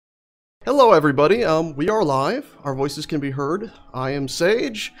Hello everybody, we are live, our voices can be heard. I am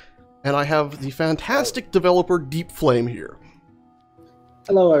Sage, and I have the fantastic developer Deepflame here.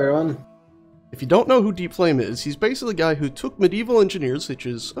 Hello everyone. If you don't know who Deepflame is, he's basically the guy who took Medieval Engineers, which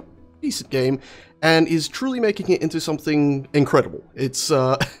is a decent game, and is truly making it into something incredible.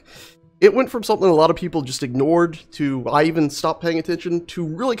 It went from something a lot of people just ignored to, I even stopped paying attention, to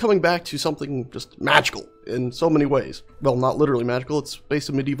really coming back to something just magical in so many ways. Well, not literally magical, it's based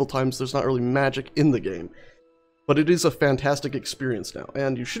in medieval times, there's not really magic in the game. But it is a fantastic experience now,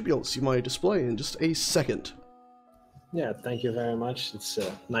 and you should be able to see my display in just a second. Yeah, thank you very much. It's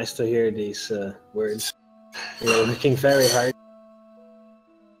nice to hear these words. You're working very hard.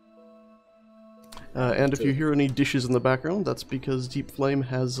 And if you hear any dishes in the background, that's because Deepflame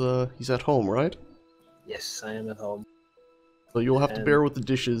has, he's at home, right? Yes, I am at home. So you'll have to bear with the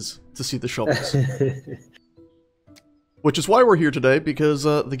dishes to see the shovels. Which is why we're here today, because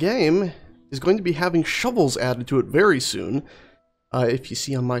the game is going to be having shovels added to it very soon. If you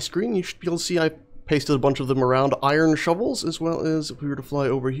see on my screen, you should be able to see I pasted a bunch of them around, iron shovels, as well as, if we were to fly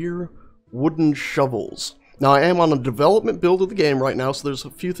over here, wooden shovels. Now I am on a development build of the game right now, so there's a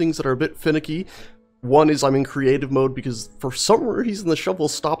few things that are a bit finicky. One is I'm in creative mode because for some reason the shovel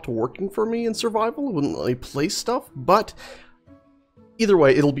stopped working for me in survival. It wouldn't let me place stuff, but either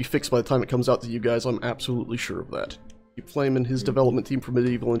way, it'll be fixed by the time it comes out to you guys. I'm absolutely sure of that. Deepflame and his development team for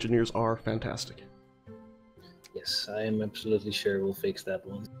Medieval Engineers are fantastic. Yes, I am absolutely sure we'll fix that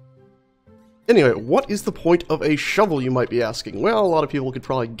one. Anyway, what is the point of a shovel, you might be asking? Well, a lot of people could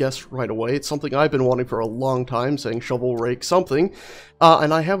probably guess right away. It's something I've been wanting for a long time, saying shovel, rake, something.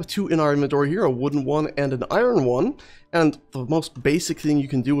 And I have two in our inventory here, a wooden one and an iron one. And the most basic thing you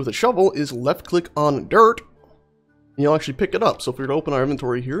can do with a shovel is left-click on dirt, and you'll actually pick it up. So if we were to open our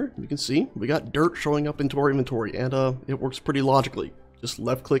inventory here, you can see we got dirt showing up into our inventory, and it works pretty logically. Just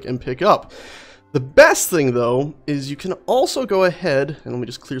left-click and pick up. The best thing, though, is you can also go ahead, and let me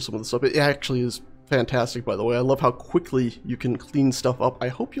just clear some of this up. It actually is fantastic, by the way. I love how quickly you can clean stuff up. I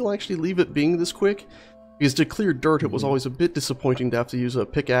hope you'll actually leave it being this quick, because to clear dirt, it was always a bit disappointing to have to use a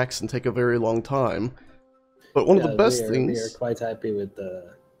pickaxe and take a very long time. But one of the best things... We are quite happy with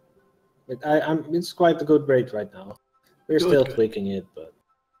the... it's quite a good rate right now. We're still tweaking it, but...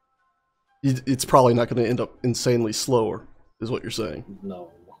 It's probably not going to end up insanely slower, is what you're saying.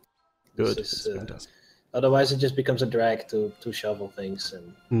 No. Good. It's fantastic. Otherwise, it just becomes a drag to shovel things.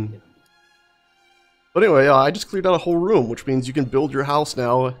 And you know. But anyway, I just cleared out a whole room, which means you can build your house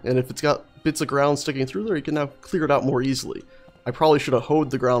now, and if it's got bits of ground sticking through there, you can now clear it out more easily. I probably should have hoed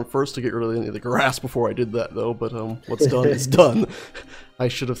the ground first to get rid of any of the grass before I did that, though, but what's done is done. I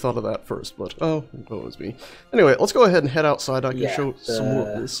should have thought of that first, but oh, woe is me. Anyway, let's go ahead and head outside. I can show some more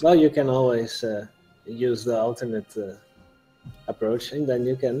of this. Well, you can always use the alternate approach, and then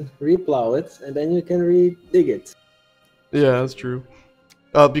you can replow it, and then you can re-dig it. Yeah, that's true.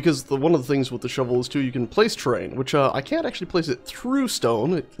 Because one of the things with the shovel is, too, you can place terrain, which I can't actually place it through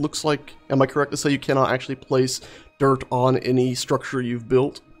stone. It looks like, am I correct to say you cannot actually place dirt on any structure you've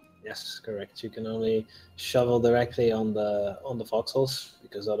built? Yes, correct. You can only shovel directly on the voxels,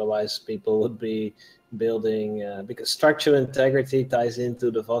 because otherwise people would be building, because structural integrity ties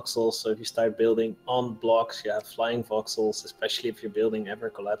into the voxels, so if you start building on blocks, you have flying voxels, especially if your building ever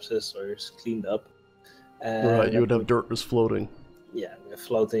collapses or is cleaned up. Right, you would have dirt just floating. Yeah,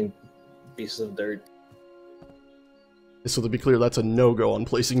 floating pieces of dirt. So to be clear, that's a no-go on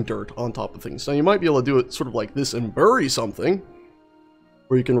placing dirt on top of things. Now you might be able to do it sort of like this and bury something,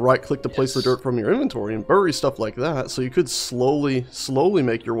 where you can right-click to place the dirt from your inventory and bury stuff like that, so you could slowly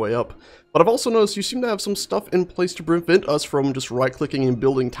make your way up. But I've also noticed you seem to have some stuff in place to prevent us from just right-clicking and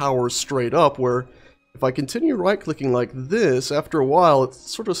building towers straight up, where if I continue right-clicking like this, after a while it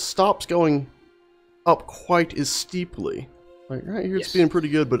sort of stops going up quite as steeply. Like right here it's being pretty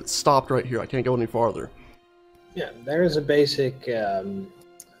good, but it stopped right here. I can't go any farther. Yeah, there is a basic,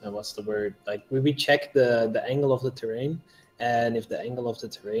 what's the word? Like we check the angle of the terrain, and if the angle of the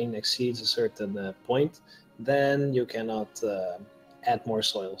terrain exceeds a certain point, then you cannot add more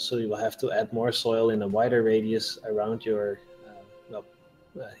soil. So you will have to add more soil in a wider radius around your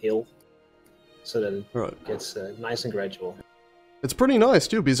hill, so that it gets nice and gradual. It's pretty nice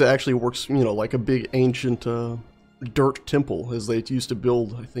too, because it actually works, you know, like a big ancient dirt temple, as they used to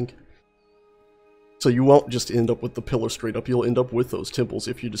build, I think. So you won't just end up with the pillar straight up, you'll end up with those temples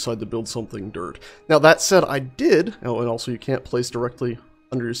if you decide to build something dirt. Now that said, I did, and also you can't place directly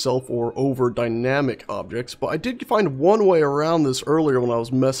under yourself or over dynamic objects, but I did find one way around this earlier when I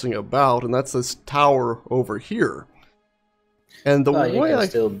was messing about, and that's this tower over here. And the way you can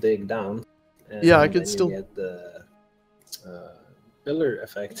still dig down. Yeah, I could still get the pillar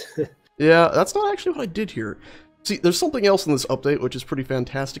effect. Yeah, that's not actually what I did here. See, there's something else in this update which is pretty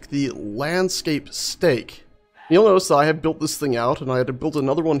fantastic. The landscape stake. You'll notice that I have built this thing out, and I had to build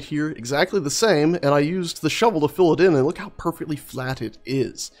another one here exactly the same, and I used the shovel to fill it in, and look how perfectly flat it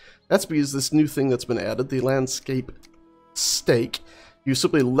is. That's because this new thing that's been added, the landscape stake, you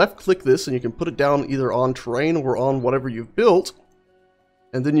simply left-click this, and you can put it down either on terrain or on whatever you've built,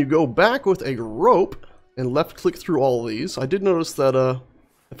 and then you go back with a rope and left-click through all of these. I did notice that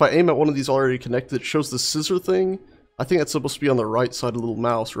if I aim at one of these already connected, it shows the scissor thing. I think that's supposed to be on the right side of the little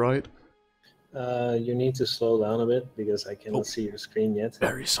mouse, right? You need to slow down a bit because I cannot see your screen yet.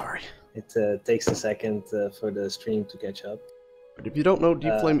 Very sorry. It takes a second for the stream to catch up. But if you don't know,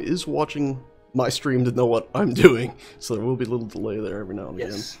 Deepflame is watching my stream to know what I'm doing, so there will be a little delay there every now and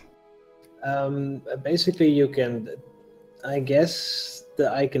again. Basically, you can, I guess, the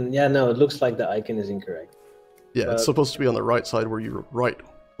icon. Yeah, no, it looks like the icon is incorrect. Yeah, it's supposed to be on the right side where you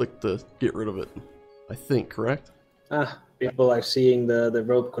right-click to get rid of it. I think, correct? People are seeing the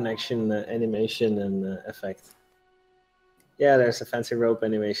rope connection animation and effect. Yeah, there's a fancy rope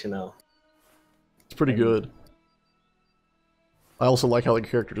animation now. It's pretty good. I also like how the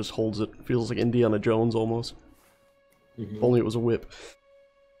character just holds it. It feels like Indiana Jones almost. If only it was a whip.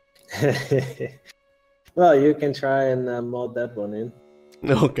 Well, you can try and mod that one in.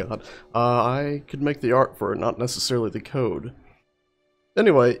 Oh god. I could make the art for it, not necessarily the code.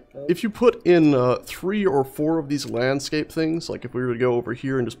 Anyway, if you put in 3 or 4 of these landscape things, like if we were to go over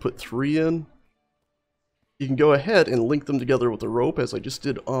here and just put 3 in, you can go ahead and link them together with the rope, as I just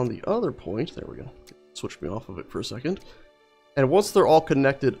did on the other point. There we go. Switch me off of it for a second. And once they're all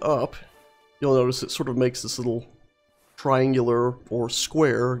connected up, you'll notice it sort of makes this little triangular or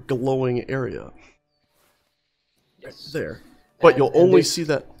square glowing area. Yes. There. But you'll only see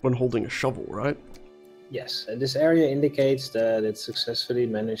that when holding a shovel, right? Yes, and this area indicates that it successfully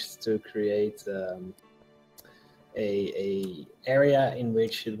managed to create a area in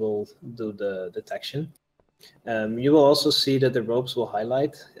which it will do the detection. You will also see that the ropes will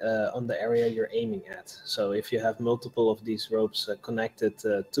highlight on the area you're aiming at. So if you have multiple of these ropes connected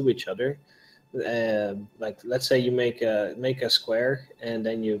to each other, like let's say you make a square and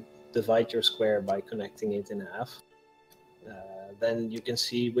then you divide your square by connecting it in half. Then you can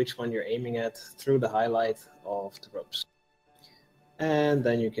see which one you're aiming at through the highlight of the ropes. And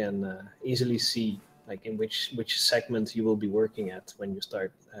then you can easily see like in which segment you will be working at when you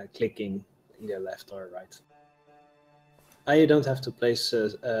start clicking either left or right. You don't have to place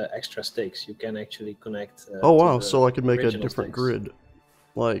extra stakes. You can actually connect. Oh wow! So I could make a different grid,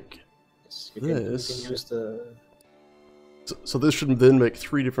 like this. You can use the. So this should then make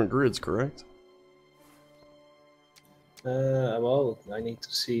 3 different grids, correct? Well, I need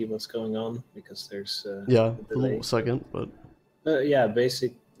to see what's going on because there's yeah, a delay. little second, but yeah,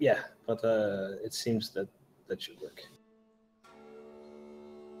 but it seems that should work.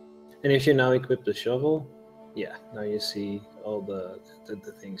 And if you now equip the shovel, yeah, now you see all the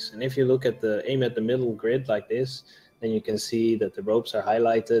things. And if you look at aim at the middle grid like this, then you can see that the ropes are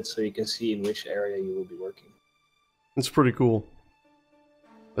highlighted, so you can see in which area you will be working. It's pretty cool.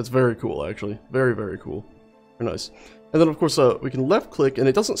 That's very cool, actually. Very, very cool. Very nice. And then, of course, we can left-click, and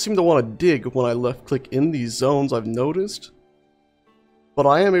it doesn't seem to want to dig when I left-click in these zones, I've noticed. But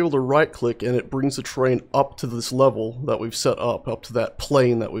I am able to right-click, and it brings the terrain up to this level that we've set up to that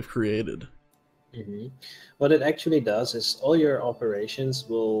plane that we've created. What it actually does is all your operations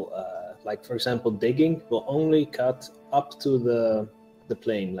will, like for example, digging will only cut up to the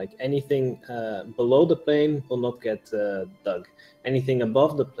plane. Like anything below the plane will not get dug. Anything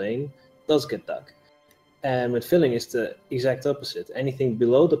above the plane does get dug. And with filling, it's the exact opposite. Anything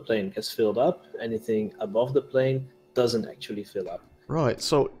below the plane gets filled up. Anything above the plane doesn't actually fill up. Right,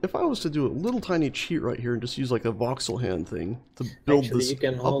 so if I was to do a little tiny cheat right here and just use like the voxel hand thing to build actually, this you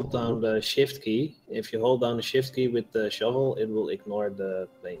can hold down the shift key. If you hold down the shift key with the shovel, it will ignore the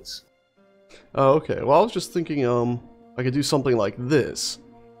planes. Oh, okay. Well, I was just thinking I could do something like this.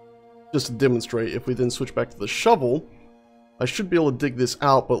 Just to demonstrate, if we then switch back to the shovel, I should be able to dig this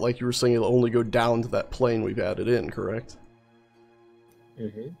out, but like you were saying, it'll only go down to that plane we've added in, correct?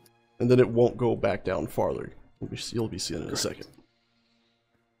 And then it won't go back down farther. You'll be seeing it in a second.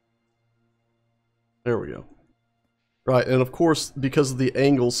 There we go. Right, and of course, because of the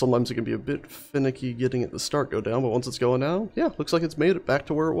angle, sometimes it can be a bit finicky getting it to start go down, but once it's going down, yeah, looks like it's made it back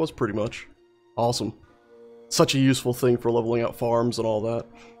to where it was pretty much. Awesome. Such a useful thing for leveling out farms and all that.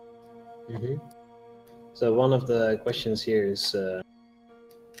 So one of the questions here is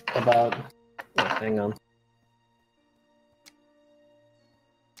about... Oh, hang on.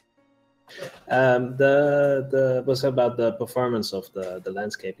 The was about the performance of the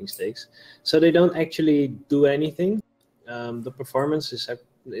landscaping stakes. So they don't actually do anything. The performance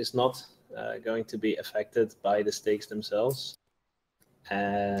is not going to be affected by the stakes themselves,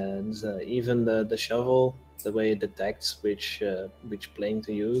 and even the shovel, the way it detects which plane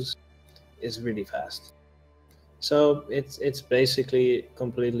to use, is really fast. So it's basically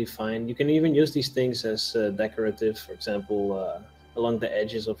completely fine. You can even use these things as decorative, for example, along the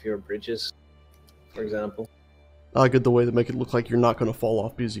edges of your bridges, for example. I get the way to make it look like you're not going to fall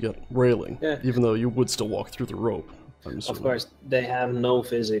off because you got railing, Yeah. even though you would still walk through the rope. Of course, they have no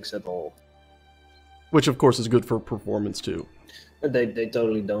physics at all. Which, of course, is good for performance, too. They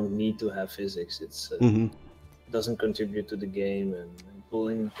totally don't need to have physics. It's it doesn't contribute to the game, and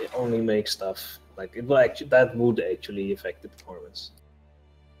pulling it only makes stuff like it will actually, that would actually affect the performance.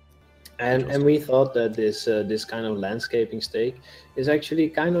 And we thought that this kind of landscaping stake is actually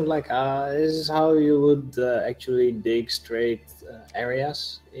kind of like this is how you would actually dig straight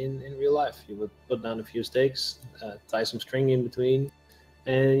areas in real life. You would put down a few stakes, tie some string in between,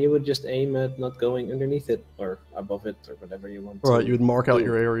 and you would just aim at not going underneath it or above it or whatever you want. Right, you would mark out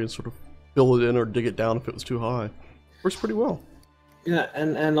your area and sort of fill it in or dig it down if it was too high. Works pretty well. Yeah,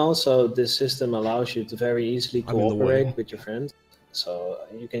 and also this system allows you to very easily cooperate with your friends. So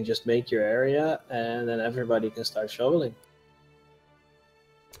you can just make your area, and then everybody can start shoveling.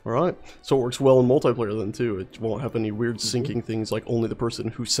 Alright, so it works well in multiplayer then too. It won't have any weird syncing things like only the person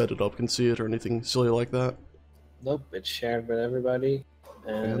who set it up can see it or anything silly like that. Nope, it's shared with everybody,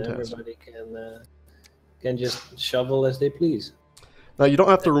 and everybody can just shovel as they please. Now you don't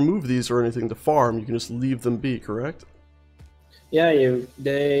have to remove these or anything to farm, you can just leave them be, correct? Yeah,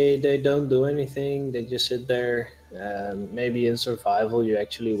 they don't do anything, they just sit there. Maybe in survival you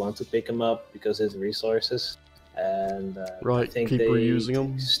actually want to pick them up because it's resources, and right, I think keep they reusing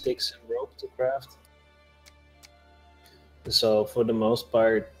them. Sticks and rope to craft. So for the most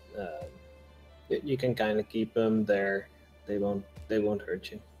part, you can kind of keep them there. They won't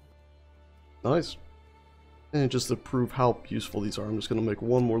hurt you. Nice. And just to prove how useful these are, I'm just going to make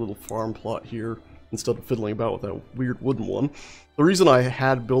one more little farm plot here instead of fiddling about with that weird wooden one. The reason I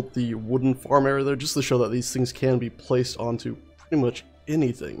had built the wooden farm area there, just to show that these things can be placed onto pretty much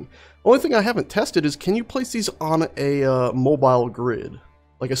anything. The only thing I haven't tested is, can you place these on a mobile grid?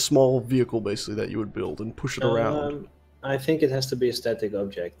 Like a small vehicle, basically, that you would build and push it around? I think it has to be a static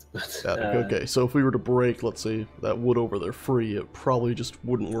object. Static, okay. So if we were to break, let's say, that wood over there free, it probably just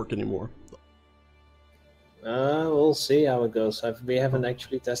wouldn't work anymore. We'll see how it goes. We haven't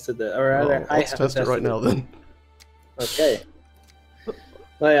actually tested it. Or rather, let's test it right now then. Okay.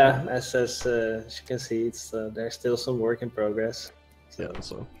 Well, yeah, as you can see, it's there's still some work in progress. So, yeah,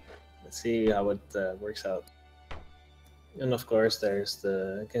 so let's see how it works out. And of course, there's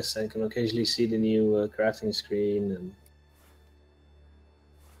I guess I can occasionally see the new crafting screen. And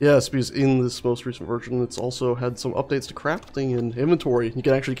yes, because in this most recent version, it's also had some updates to crafting and inventory. You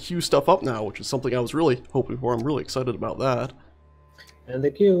can actually queue stuff up now, which is something I was really hoping for. I'm really excited about that. And the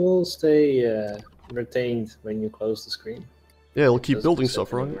queue will stay retained when you close the screen. Yeah, it'll keep building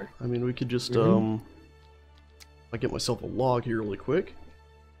stuff, right? I mean, we could just, I get myself a log here really quick.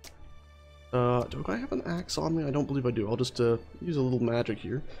 Do I have an axe on me? I don't believe I do. I'll just use a little magic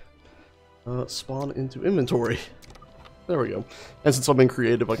here. Spawn into inventory. There we go. And since I'm being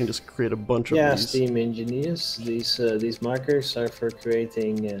creative, I can just create a bunch of these. Yeah, Steam Engineers. These markers are for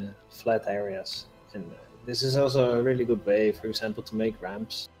creating flat areas. And this is also a really good way, for example, to make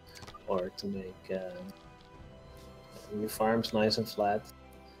ramps or to make your farms nice and flat.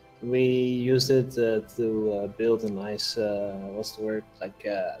 We used it to build a nice, what's the word, like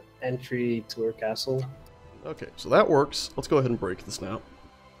entry to our castle. Okay, so that works. Let's go ahead and break this now.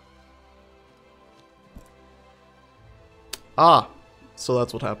 Ah, so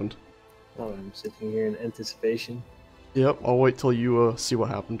that's what happened. Oh, I'm sitting here in anticipation. Yep, I'll wait till you see what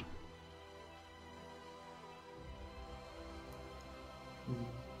happened.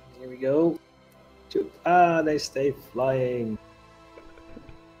 Here we go. Ah, they stay flying.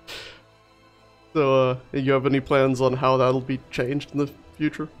 So, you have any plans on how that'll be changed in the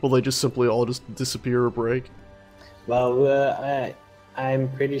future? Will they just simply all just disappear or break? Well,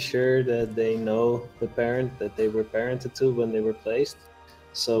 I'm pretty sure that they know the parent that they were parented to when they were placed.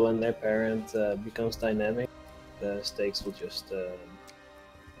 So when their parent becomes dynamic, the stakes will just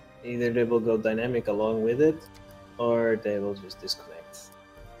either they will go dynamic along with it, or they will just disconnect.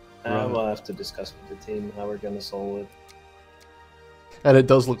 Right. We'll have to discuss with the team how we're going to solve it. And it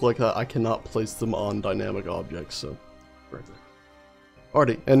does look like that I cannot place them on dynamic objects, so right there.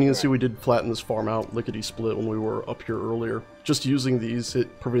 Alrighty, and you can see we did flatten this farm out lickety-split when we were up here earlier. Just using these,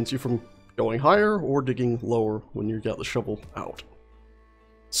 it prevents you from going higher or digging lower when you got the shovel out.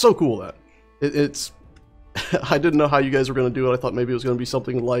 So cool that. It's... I didn't know how you guys were going to do it. I thought maybe it was going to be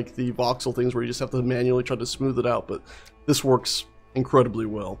something like the voxel things where you just have to manually try to smooth it out, but this works incredibly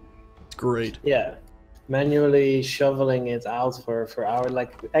well. It's great. Yeah, manually shoveling it out for our,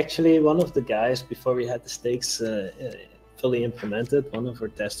 like, actually one of the guys, before we had the stakes fully implemented, one of our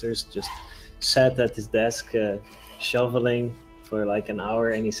testers just sat at his desk shoveling for like an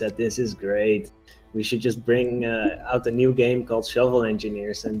hour, and he said, "This is great. We should just bring out a new game called Shovel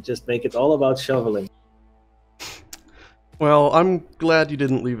Engineers and just make it all about shoveling." Well, I'm glad you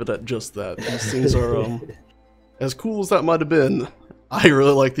didn't leave it at just that. These things are, as cool as that might have been, I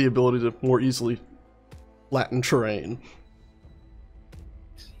really like the ability to more easily flatten terrain.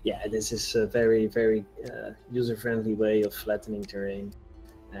 Yeah, this is a very, very user-friendly way of flattening terrain,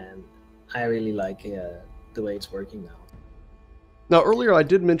 and I really like the way it's working now. Now, earlier I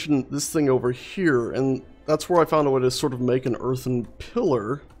did mention this thing over here, and that's where I found a way to sort of make an earthen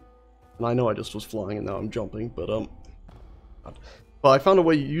pillar. And I know I just was flying and now I'm jumping, but I found a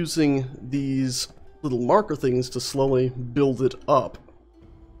way using these little marker things to slowly build it up.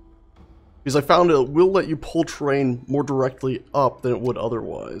 Because I found it will let you pull terrain more directly up than it would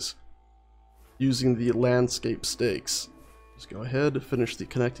otherwise, using the landscape stakes. Just go ahead, finish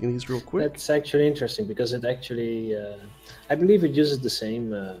connecting these real quick. That's actually interesting because it actually, I believe it uses the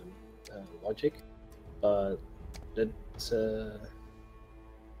same logic, but that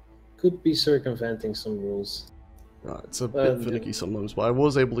could be circumventing some rules. It's a bit finicky sometimes, but I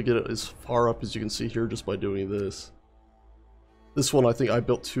was able to get it as far up as you can see here just by doing this. This one I think I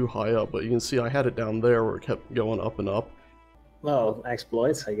built too high up, but you can see I had it down there where it kept going up and up. Well,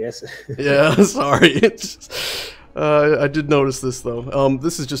 exploits, I guess. Yeah, sorry. I did notice this though.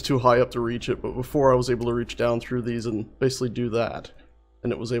 This is just too high up to reach it, but before I was able to reach down through these and basically do that.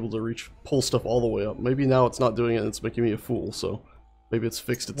 And it was able to pull stuff all the way up. Maybe now it's not doing it and it's making me a fool, so maybe it's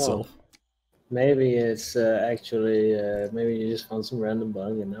fixed itself. Well, maybe it's actually, maybe you just found some random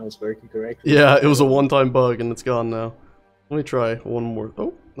bug and now it's working correctly. Yeah, it was a one-time bug and it's gone now. Let me try one more.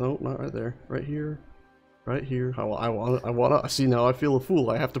 Oh, no, not right there. Right here. Right here. I wanna, see now I feel a fool.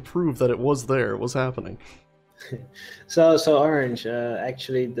 I have to prove that it was there, it was happening. So Orange,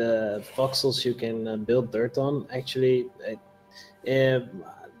 actually the voxels you can build dirt on, actually,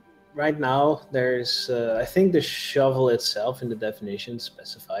 right now there's, I think the shovel itself in the definition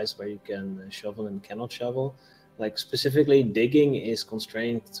specifies where you can shovel and cannot shovel. Like specifically digging is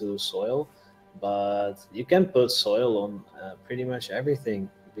constrained to soil, but you can put soil on pretty much everything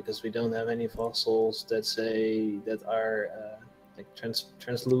because we don't have any voxels that are like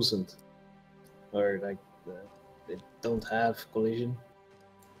translucent or like they don't have collision.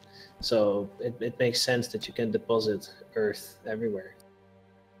 So it makes sense that you can deposit earth everywhere.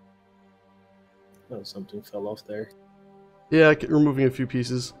 Oh, something fell off there. Yeah, removing a few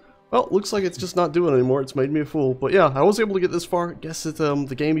pieces. Well, looks like it's just not doing it anymore. It's made me a fool. But yeah, I was able to get this far. Guess it,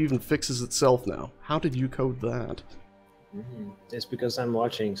 the game even fixes itself now. How did you code that? It's because I'm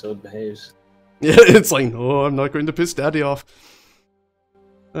watching, so it behaves. Yeah, it's like, no, I'm not going to piss Daddy off.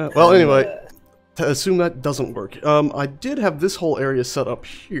 Well, anyway, to assume that doesn't work. I did have this whole area set up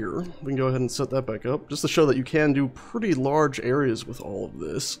here. We can go ahead and set that back up, just to show that you can do pretty large areas with all of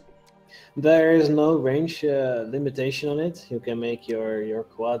this. There is no range limitation on it. You can make your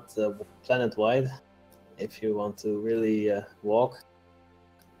quad planet-wide if you want to really walk.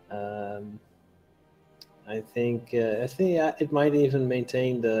 I think it might even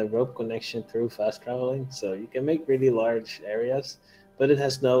maintain the rope connection through fast traveling, so you can make really large areas, but it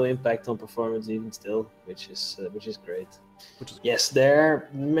has no impact on performance even still, which is great. Yes, there are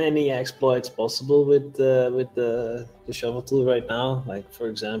many exploits possible with the shovel tool right now. Like for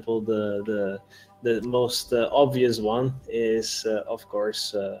example, the most obvious one is of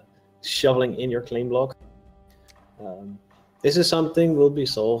course shoveling in your claim block. This is something we'll be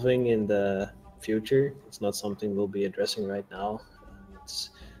solving in the future. It's not something we'll be addressing right now. It's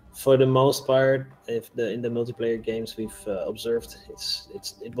for the most part, in the multiplayer games we've observed,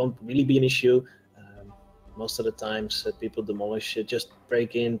 it won't really be an issue. Most of the times people demolish it, just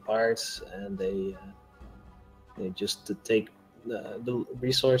break in parts, and they just take the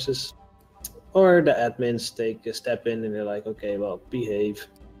resources, or the admins take a step in and they're like, okay, well, behave.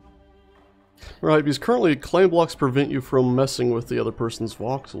 Right, because currently claim blocks prevent you from messing with the other person's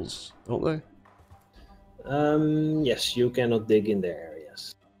voxels, don't they? Yes, you cannot dig in their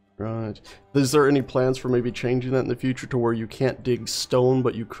areas. Right. Is there any plans for maybe changing that in the future to where you can't dig stone,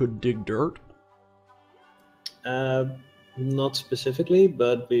 but you could dig dirt? Not specifically,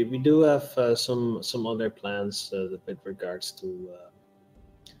 but we do have some other plans with regards to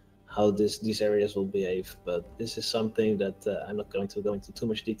how these areas will behave. But this is something that I'm not going to go into too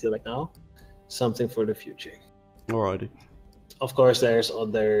much detail right now. Something for the future. Alrighty. Of course, there's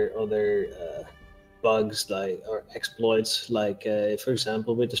other bugs like or exploits, like for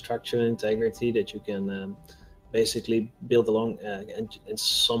example with the structural integrity, that you can basically build along and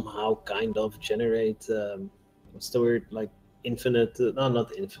somehow kind of generate what's the word, like infinite, no,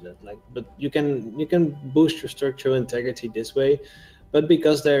 not infinite, like, but you can boost your structural integrity this way. But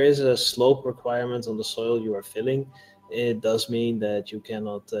because there is a slope requirement on the soil you are filling, it does mean that you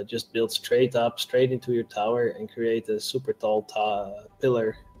cannot just build straight up, straight into your tower and create a super tall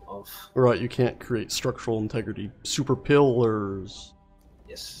pillar of... Right, you can't create structural integrity super pillars.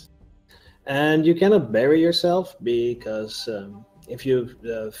 Yes. And you cannot bury yourself, because if you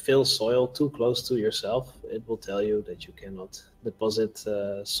fill soil too close to yourself, it will tell you that you cannot deposit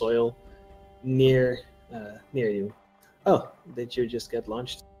soil near you. Oh, did you just get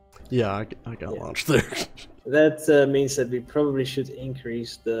launched? Yeah, I got launched there. That means that we probably should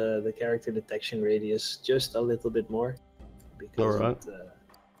increase the character detection radius just a little bit more, because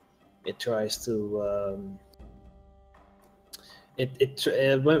it tries to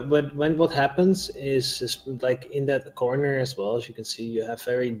when what happens is like in that corner as well, as you can see, you have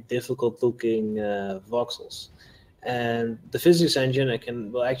very difficult looking voxels, and the physics engine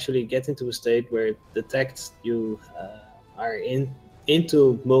will actually get into a state where it detects you are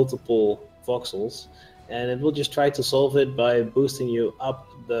into multiple voxels, and it will just try to solve it by boosting you up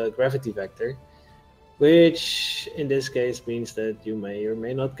the gravity vector, which in this case means that you may or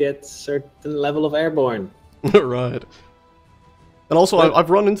may not get certain level of airborne. Right. And also, I've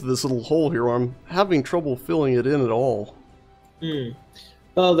run into this little hole here where I'm having trouble filling it in at all.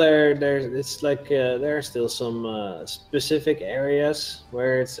 Well, it's like there are still some specific areas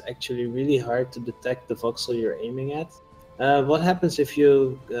where it's actually really hard to detect the voxel you're aiming at. What happens if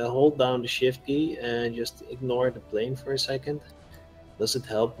you hold down the shift key and just ignore the plane for a second? Does it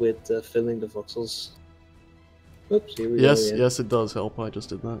help with filling the voxels? Oops, here we go again. Yes, it does help. I just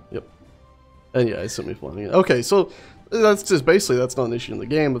did that. Yep. And yeah, it's semi-finding it. Okay, so that's just basically, that's not an issue in the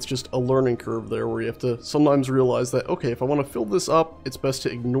game. It's just a learning curve there where you have to sometimes realize that, okay, if I want to fill this up, it's best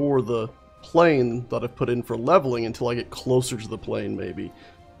to ignore the plane that I've put in for leveling until I get closer to the plane, maybe,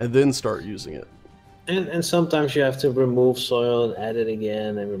 and then start using it. And sometimes you have to remove soil and add it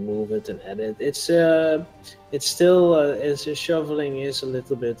again, and remove it and add it. It's still shoveling is a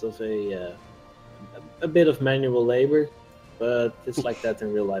little bit of a bit of manual labor, but it's like that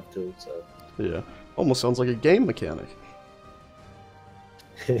in real life too. So yeah, almost sounds like a game mechanic.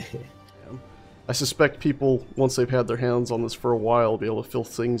 I suspect people, once they've had their hands on this for a while, will be able to fill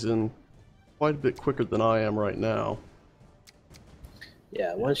things in quite a bit quicker than I am right now.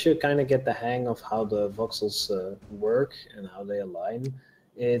 Yeah, once you kind of get the hang of how the voxels work and how they align,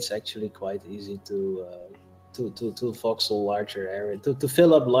 it's actually quite easy to voxel larger area, to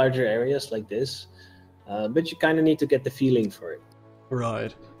fill up larger areas like this. But you kind of need to get the feeling for it.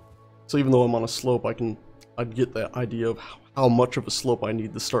 Right. So even though I'm on a slope, I'd get that idea of how much of a slope I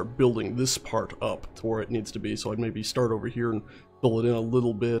need to start building this part up to where it needs to be. So I'd maybe start over here and fill it in a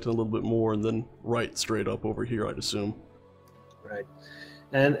little bit and a little bit more, and then right straight up over here, I'd assume. Right.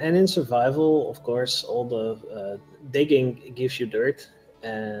 And in survival, of course, all the digging gives you dirt,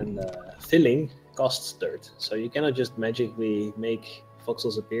 and filling costs dirt. So you cannot just magically make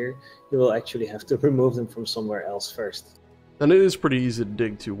voxels appear. You will actually have to remove them from somewhere else first. And it is pretty easy to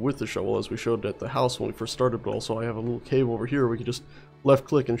dig to with the shovel, as we showed at the house when we first started, but also I have a little cave over here where we can just left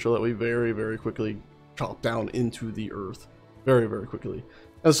click and show that we very, very quickly chop down into the earth. Very, very quickly.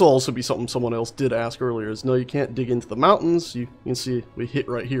 And this will also be something someone else did ask earlier, is no, you can't dig into the mountains. You can see we hit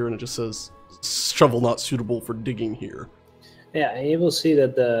right here and it just says shovel not suitable for digging here. Yeah, and you will see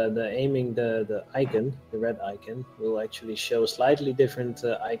that the aiming, the icon, the red icon, will actually show a slightly different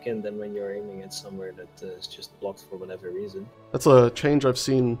icon than when you're aiming at somewhere that is just blocked for whatever reason. That's a change I've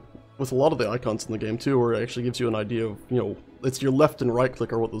seen with a lot of the icons in the game too, where it actually gives you an idea of, you know, it's your left and right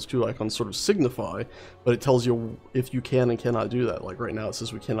click are what those two icons sort of signify, but it tells you if you can and cannot do that. Like right now it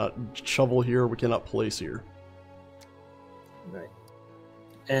says we cannot shovel here, we cannot place here. Right.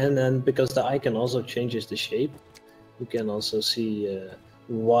 And then because the icon also changes the shape, you can also see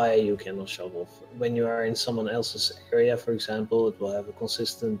why you cannot shovel. When you are in someone else's area, for example, it will have a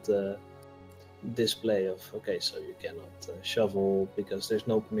consistent display of, okay, so you cannot shovel because there's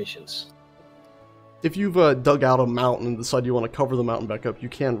no permissions. If you've dug out a mountain and decide you want to cover the mountain back up, you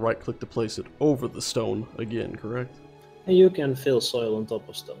can right-click to place it over the stone again, correct? And you can fill soil on top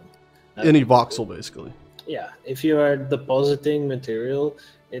of stone. Any voxel, basically. Yeah, if you are depositing material,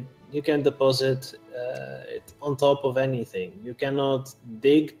 You can deposit it on top of anything. You cannot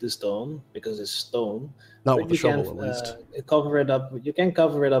dig the stone because it's stone. Not But with the shovel, at least. Cover it up. You can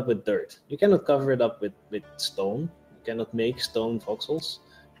cover it up with dirt. You cannot cover it up with stone. You cannot make stone voxels,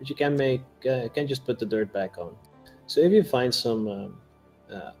 but you can make. Can just put the dirt back on. So if you find some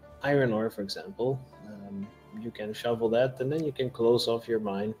iron ore, for example, you can shovel that, and then you can close off your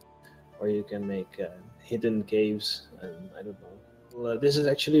mine, or you can make hidden caves. And I don't know. Well, this is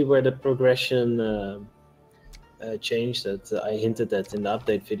actually where the progression change that I hinted at in the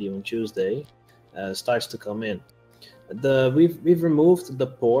update video on Tuesday starts to come in. We've removed the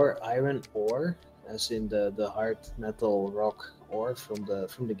poor iron ore, as in the hard metal rock ore from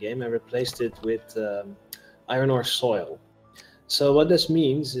the game, and replaced it with iron ore soil. So what this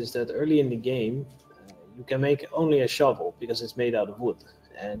means is that early in the game, you can make only a shovel because it's made out of wood,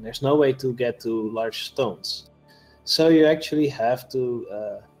 and there's no way to get to large stones. So you actually have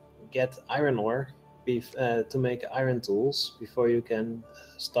to get iron ore to make iron tools before you can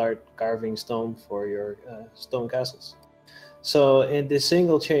start carving stone for your stone castles. So in this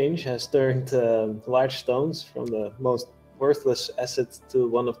single change has turned large stones from the most worthless asset to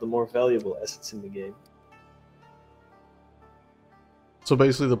one of the more valuable assets in the game. So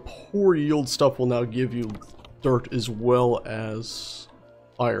basically the poor yield stuff will now give you dirt as well as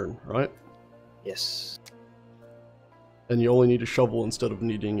iron, right? Yes. And you only need a shovel instead of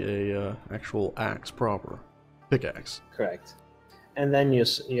needing a actual axe proper. Pickaxe. Correct. And then you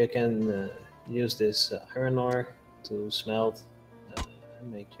can use this iron ore to smelt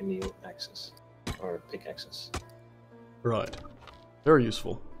and make your new axes or pickaxes. Right. Very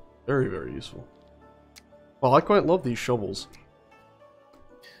useful. Very, very useful. Well, I quite love these shovels.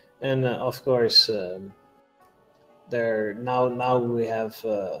 And of course, now we have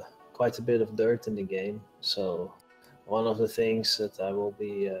quite a bit of dirt in the game. So one of the things that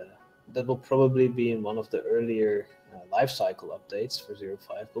that will probably be in one of the earlier life cycle updates for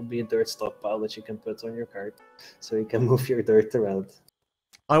 0.5 will be a dirt stockpile that you can put on your cart, so you can move your dirt around.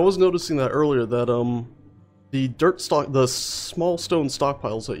 I was noticing that earlier that the small stone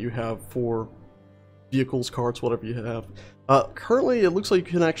stockpiles that you have for vehicles, carts, whatever you have, currently it looks like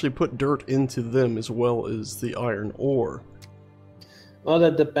you can actually put dirt into them as well as the iron ore. Well,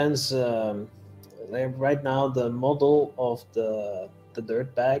 that depends. Right now, the model of the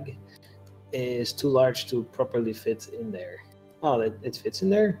dirt bag is too large to properly fit in there. Oh, it fits in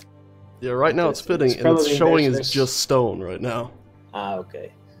there? Yeah, right now it's fitting, and it's showing as just stone right now. Ah,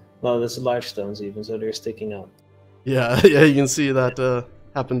 okay. Well, there's large stones even, so they're sticking out. Yeah, yeah, you can see that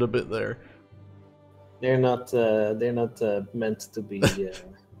happened a bit there. They're not meant to be.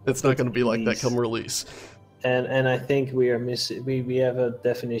 It's not going to be like that come release. And I think we are missing. We have a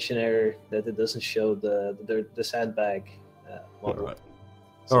definition error that it doesn't show the sandbag model. Alright.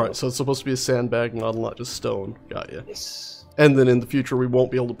 Alright, so it's supposed to be a sandbag model, not just stone. Got ya. Yes. And then in the future we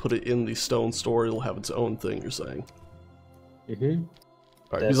won't be able to put it in the stone store, it'll have its own thing, you're saying? Mm-hmm.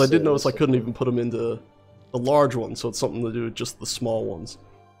 Alright, because I did notice I couldn't even put them into the large ones, so it's something to do with just the small ones.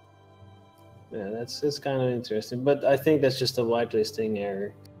 Yeah, it's kind of interesting, but I think that's just a whitelisting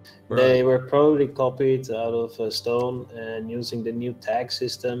error. Right. They were probably copied out of stone, and using the new tag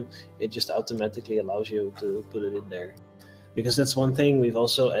system, it just automatically allows you to put it in there. Because that's one thing we've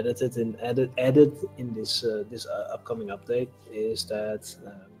also added in this upcoming update, is that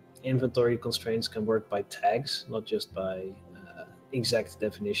inventory constraints can work by tags, not just by exact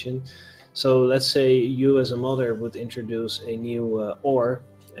definition. So let's say you as a modder would introduce a new ore.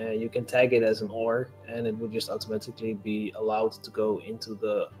 You can tag it as an ore, and it would just automatically be allowed to go into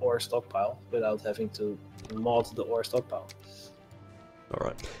the ore stockpile without having to mod the ore stockpile.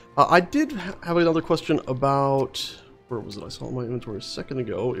 Alright. I did have another question about... Where was it? I saw my inventory a second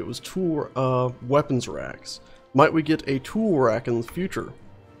ago. It was tool weapons racks. Might we get a tool rack in the future?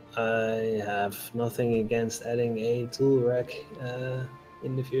 I have nothing against adding a tool rack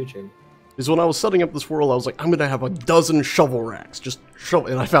in the future. Because when I was setting up this world, I was like, I'm going to have a dozen shovel racks. Just shovel.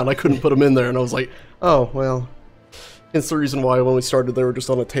 And I found I couldn't put them in there. And I was like, oh, well. It's the reason why when we started they were just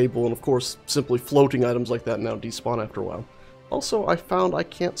on a table. And of course, simply floating items like that now despawn after a while. Also, I found I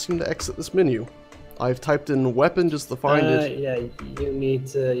can't seem to exit this menu. I've typed in weapon just to find it. Yeah, you need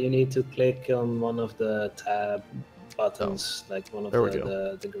to click on one of the tab buttons, like one of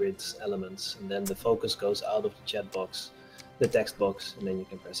the grid elements. And then the focus goes out of the chat box. The text box, and then you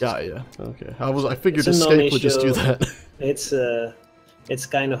can press escape. Yeah, okay. I figured escape would just do that. It's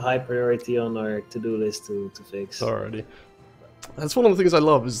kind of high priority on our to-do list to fix. Alrighty. That's one of the things I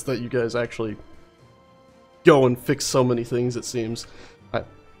love, is that you guys actually go and fix so many things, it seems.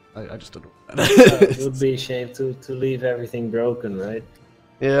 I just don't know. It would be a shame to leave everything broken, right?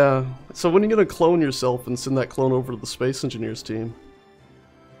 Yeah. So when are you gonna clone yourself and send that clone over to the Space Engineers team?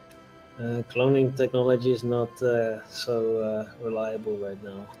 Cloning technology is not so reliable right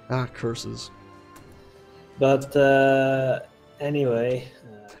now. Ah, curses. But anyway.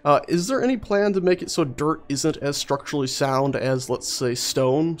 Is there any plan to make it so dirt isn't as structurally sound as, let's say,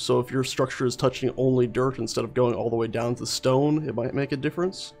 stone? So if your structure is touching only dirt instead of going all the way down to stone, it might make a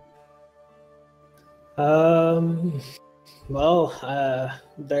difference? Well,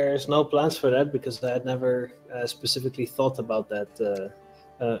 there's no plans for that because I had never specifically thought about that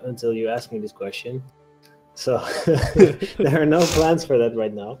until you asked me this question. So there are no plans for that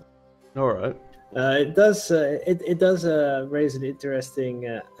right now. All right. It does raise an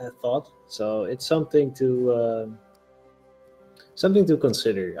interesting thought. So it's something to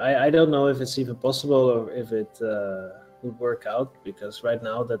consider. I don't know if it's even possible or if it would work out, because right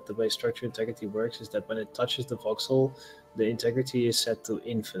now that the way structure integrity works is that when it touches the voxel, the integrity is set to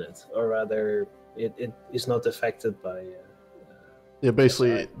infinite, or rather it is not affected by yeah,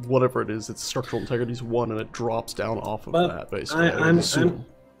 basically whatever it is, its structural integrity is 1 and it drops down off of that, basically.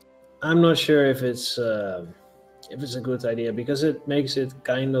 I'm not sure if it's a good idea, because it makes it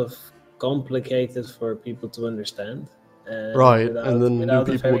kind of complicated for people to understand. And right, and then new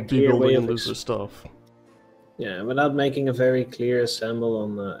people would be building and lose their stuff. Yeah, without making a very clear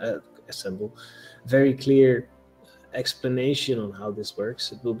very clear explanation on how this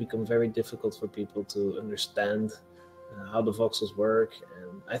works, it will become very difficult for people to understand how the voxels work,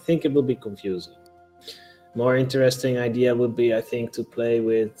 and I think it will be confusing. More interesting idea would be, I think, to play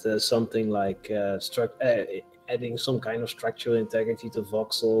with something like adding some kind of structural integrity to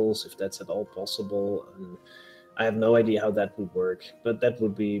voxels, if that's at all possible. And I have no idea how that would work, but that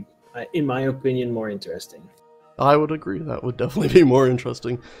would be, in my opinion, more interesting. I would agree. That would definitely be more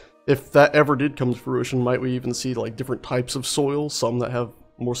interesting. If that ever did come to fruition, might we even see like different types of soil, some that have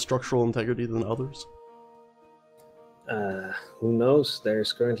more structural integrity than others? Who knows?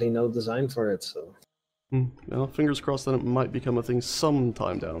 There's currently no design for it, so. Well, fingers crossed that it might become a thing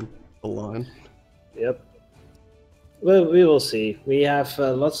sometime down the line. Yep. Well, we will see. We have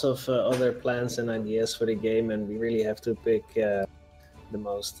lots of other plans and ideas for the game, and we really have to pick the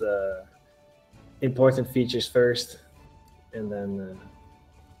most important features first, and then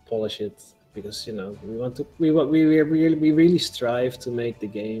polish it. Because we really strive to make the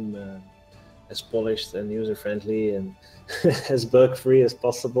game as polished and user friendly and as bug free as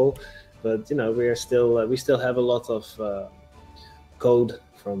possible. But we still have a lot of code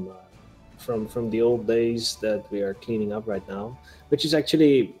from the old days that we are cleaning up right now, which is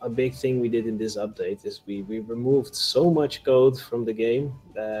actually a big thing we did in this update. Is we removed so much code from the game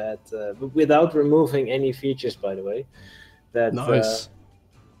that without removing any features, by the way. That nice,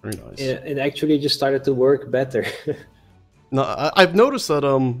 very nice. It actually just started to work better. No, I've noticed that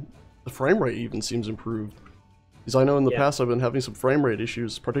the frame rate even seems improved. Because I know in the past I've been having some frame rate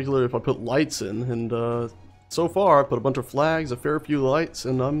issues, particularly if I put lights in, and so far I put a bunch of flags, a fair few lights,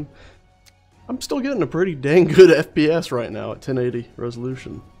 and I'm still getting a pretty dang good FPS right now at 1080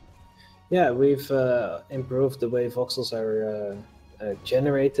 resolution. Yeah, we've improved the way voxels are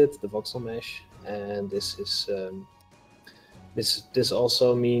generated, the voxel mesh, and this is this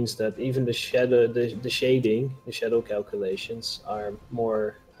also means that even the shading, the shadow calculations are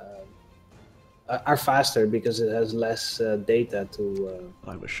more. Are faster because it has less data to.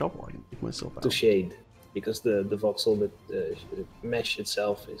 I have a shovel. I can pick myself out. To shade, because the voxel, the mesh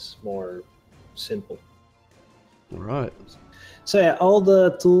itself is more simple. All right. So yeah, all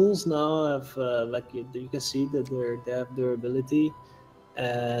the tools now have like you can see that they have durability,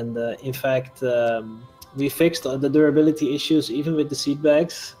 and in fact we fixed the durability issues even with the seed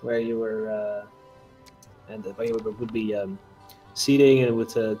bags, where you were where you would be. Seeding, and it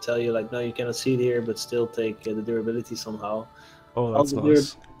would tell you like, no, you cannot seed here, but still take the durability somehow. Oh, that's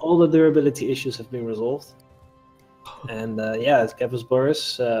nice. All the durability issues have been resolved. And yeah, at Capus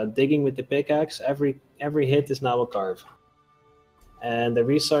digging with the pickaxe, every hit is now a carve. And the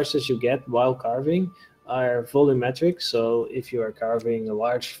resources you get while carving are volumetric, so if you are carving a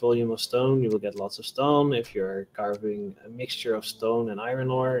large volume of stone, you will get lots of stone. If you're carving a mixture of stone and iron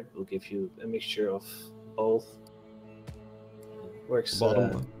ore, it will give you a mixture of both. Works.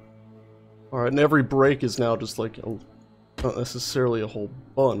 Bottom one. All right, and every break is now just like not necessarily a whole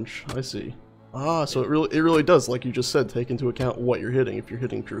bunch. I see. Ah, so it really does, like you just said, take into account what you're hitting. If you're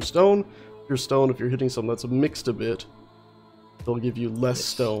hitting pure stone. If you're hitting something that's mixed a bit, they'll give you less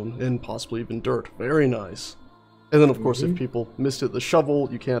stone and possibly even dirt. Very nice. And then of course, if people missed it, the shovel,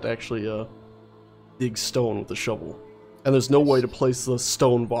 you can't actually dig stone with the shovel, and there's no way to place the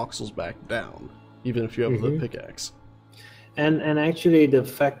stone voxels back down, even if you have the pickaxe. And actually, the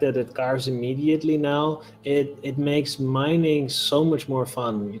fact that it carves immediately now, it makes mining so much more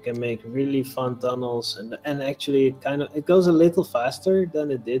fun. You can make really fun tunnels, and actually it goes a little faster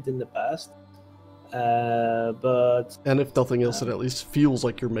than it did in the past. But and if nothing else, it at least feels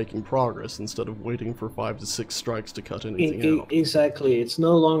like you're making progress instead of waiting for 5 to 6 strikes to cut anything out. Exactly, it's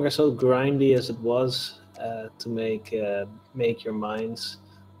no longer so grindy as it was to make your mines,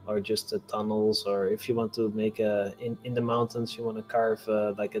 or just the tunnels, or if you want to make in the mountains, you want to carve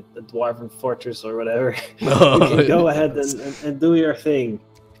like a dwarven fortress or whatever. You can go ahead and do your thing.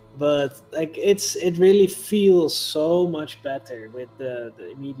 But like it really feels so much better with the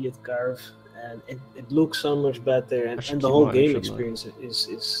immediate carve, and it looks so much better, and the whole game experience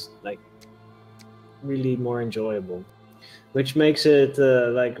is like really more enjoyable, which makes it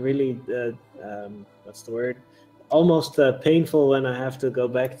like really what's the word, almost painful when I have to go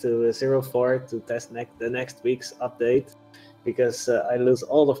back to 0.4 to test the next week's update, because I lose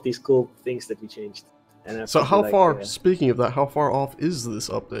all of these cool things that we changed. And so how far, speaking of that, how far off is this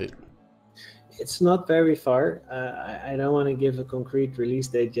update? It's not very far. I don't want to give a concrete release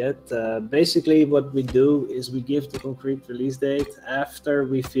date yet. Basically, what we do is we give the concrete release date after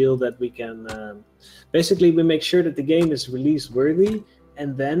we feel that we can... basically, we make sure that the game is release worthy,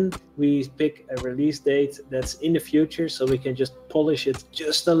 and then we pick a release date that's in the future, so we can just polish it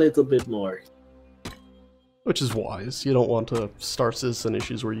just a little bit more. Which is wise. You don't want to start citizen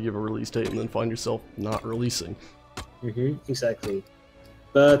issues where you give a release date and then find yourself not releasing. Exactly.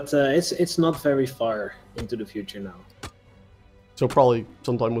 But it's not very far into the future now. So probably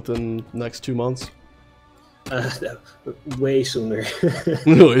sometime within the next 2 months? Way sooner.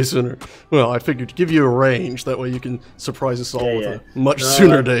 Way sooner. Well, I figured to give you a range, that way you can surprise us all with a much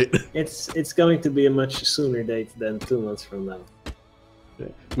sooner date. It's going to be a much sooner date than 2 months from now.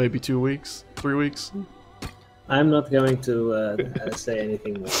 Okay. Maybe 2 weeks? 3 weeks? I'm not going to say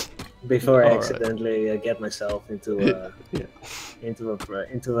anything more before I accidentally get myself into back into a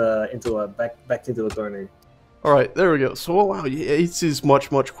corner. Alright, there we go. So, wow, it is much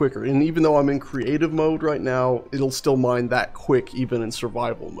quicker. And even though I'm in creative mode right now, it'll still mine that quick even in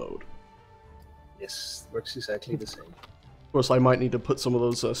survival mode. Yes, works exactly the same. Of course, I might need to put some of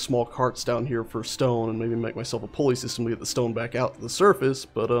those small carts down here for stone and maybe make myself a pulley system to get the stone back out to the surface,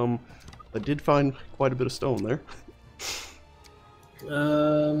 but I did find quite a bit of stone there.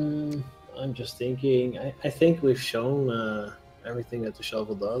 I'm just thinking, I think we've shown everything that the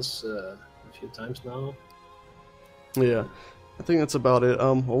shovel does a few times now. Yeah, I think that's about it.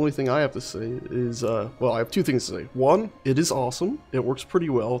 Only thing I have to say is, well, I have 2 things to say. 1, it is awesome. It works pretty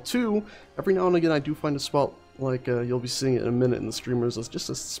well. 2, every now and again I do find a spot, like you'll be seeing it in a minute in the streamers, it's just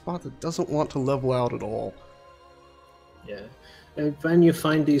a spot that doesn't want to level out at all. Yeah. And when you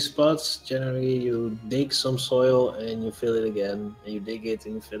find these spots, generally you dig some soil and you fill it again, and you dig it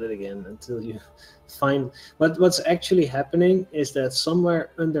and you fill it again until you find... What's actually happening is that somewhere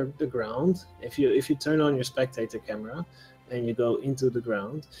under the ground, if you turn on your spectator camera and you go into the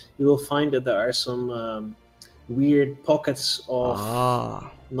ground, you will find that there are some weird pockets of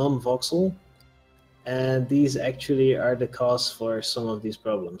non-voxel, and these actually are the cause for some of these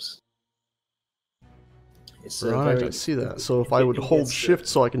problems. Right, I see that. So if I would hold shift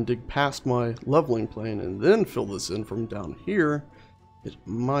so I can dig past my leveling plane and then fill this in from down here, it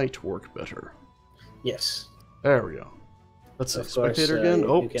might work better. Yes. There we go. Let's see, spectator again.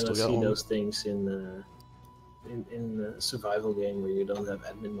 You cannot see those things in the survival game where you don't have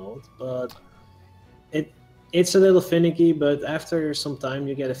admin mode, but it's a little finicky, but after some time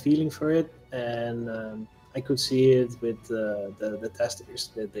you get a feeling for it, and I could see it with the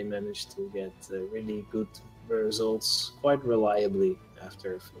testers that they managed to get really good results quite reliably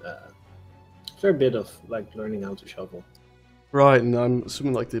after a bit of like learning how to shovel. Right, and I'm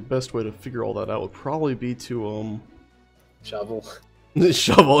assuming like the best way to figure all that out would probably be to shovel.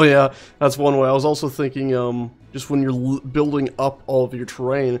 Shovel, yeah, that's one way. I was also thinking just when you're building up all of your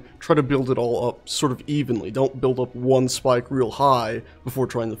terrain, try to build it all up sort of evenly. Don't build up one spike real high before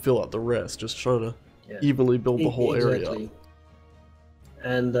trying to fill out the rest. Just try to evenly build the whole area.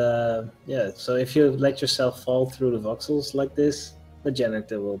 And yeah, so if you let yourself fall through the voxels like this, the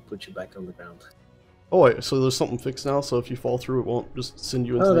janitor will put you back on the ground. Oh wait, so there's something fixed now, so if you fall through it won't just send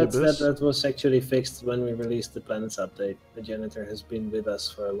you into the abyss? That was actually fixed when we released the planets update. The janitor has been with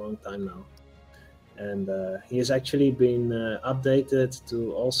us for a long time now. And he has actually been updated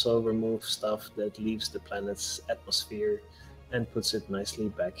to also remove stuff that leaves the planet's atmosphere and puts it nicely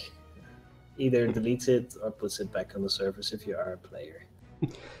back. Either deletes it or puts it back on the surface if you are a player.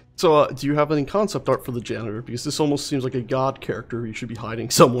 So, do you have any concept art for the janitor? Because this almost seems like a god character you should be hiding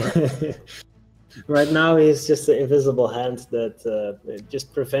somewhere. Right now, he's just an invisible hand that it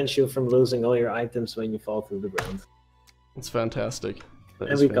just prevents you from losing all your items when you fall through the ground. It's fantastic.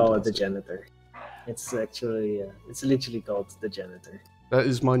 And we call it the janitor. It's actually, it's literally called the janitor. That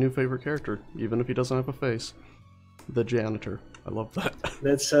is my new favorite character, even if he doesn't have a face. The janitor. I love that.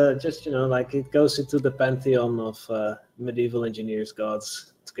 That's just, you know, like it goes into the pantheon of medieval engineers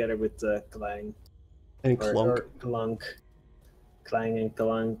gods, together with Clang. And Clunk. Or Clunk. Clang and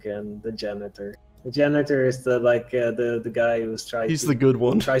Clunk and the janitor. The janitor is the guy who's trying. He's the good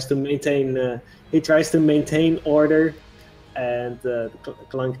one. Tries to maintain. He tries to maintain order, and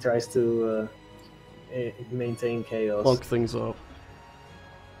Clunk tries to maintain chaos. Clunk things up.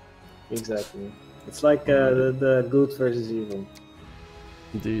 Exactly. It's like the good versus evil.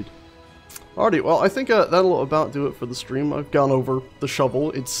 Indeed. Alrighty, well, I think that'll about do it for the stream. I've gone over the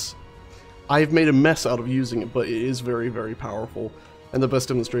shovel. I've made a mess out of using it, but it is very, very powerful. And the best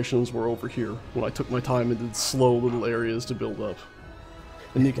demonstrations were over here, when I took my time and did slow little areas to build up.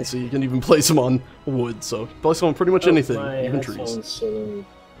 And you can see, you can even place them on wood, so place them on pretty much anything, even trees. Suddenly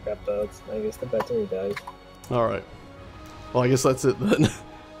crapped out. I guess the battery died. Alright. Well, I guess that's it then.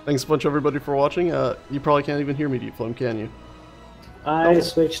 Thanks a bunch, everybody, for watching. You probably can't even hear me, Deepflame, can you? I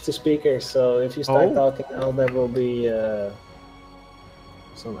switched to speakers, so if you start talking now, there will be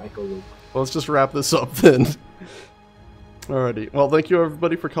some echo loop. Well, let's just wrap this up then. Alrighty. Well, thank you,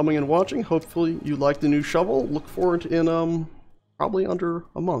 everybody, for coming and watching. Hopefully you liked the new shovel. Look for it in, probably under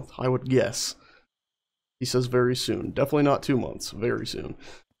a month, I would guess. He says very soon. Definitely not 2 months. Very soon.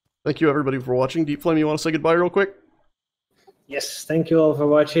 Thank you, everybody, for watching. Deepflame, you want to say goodbye real quick? Yes, thank you all for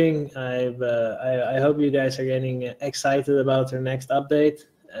watching. I hope you guys are getting excited about our next update,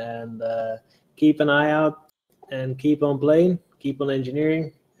 and keep an eye out and keep on playing, keep on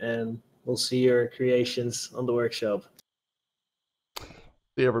engineering, and we'll see your creations on the workshop.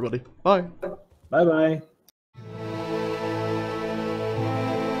 See you, everybody. Bye. Bye-bye.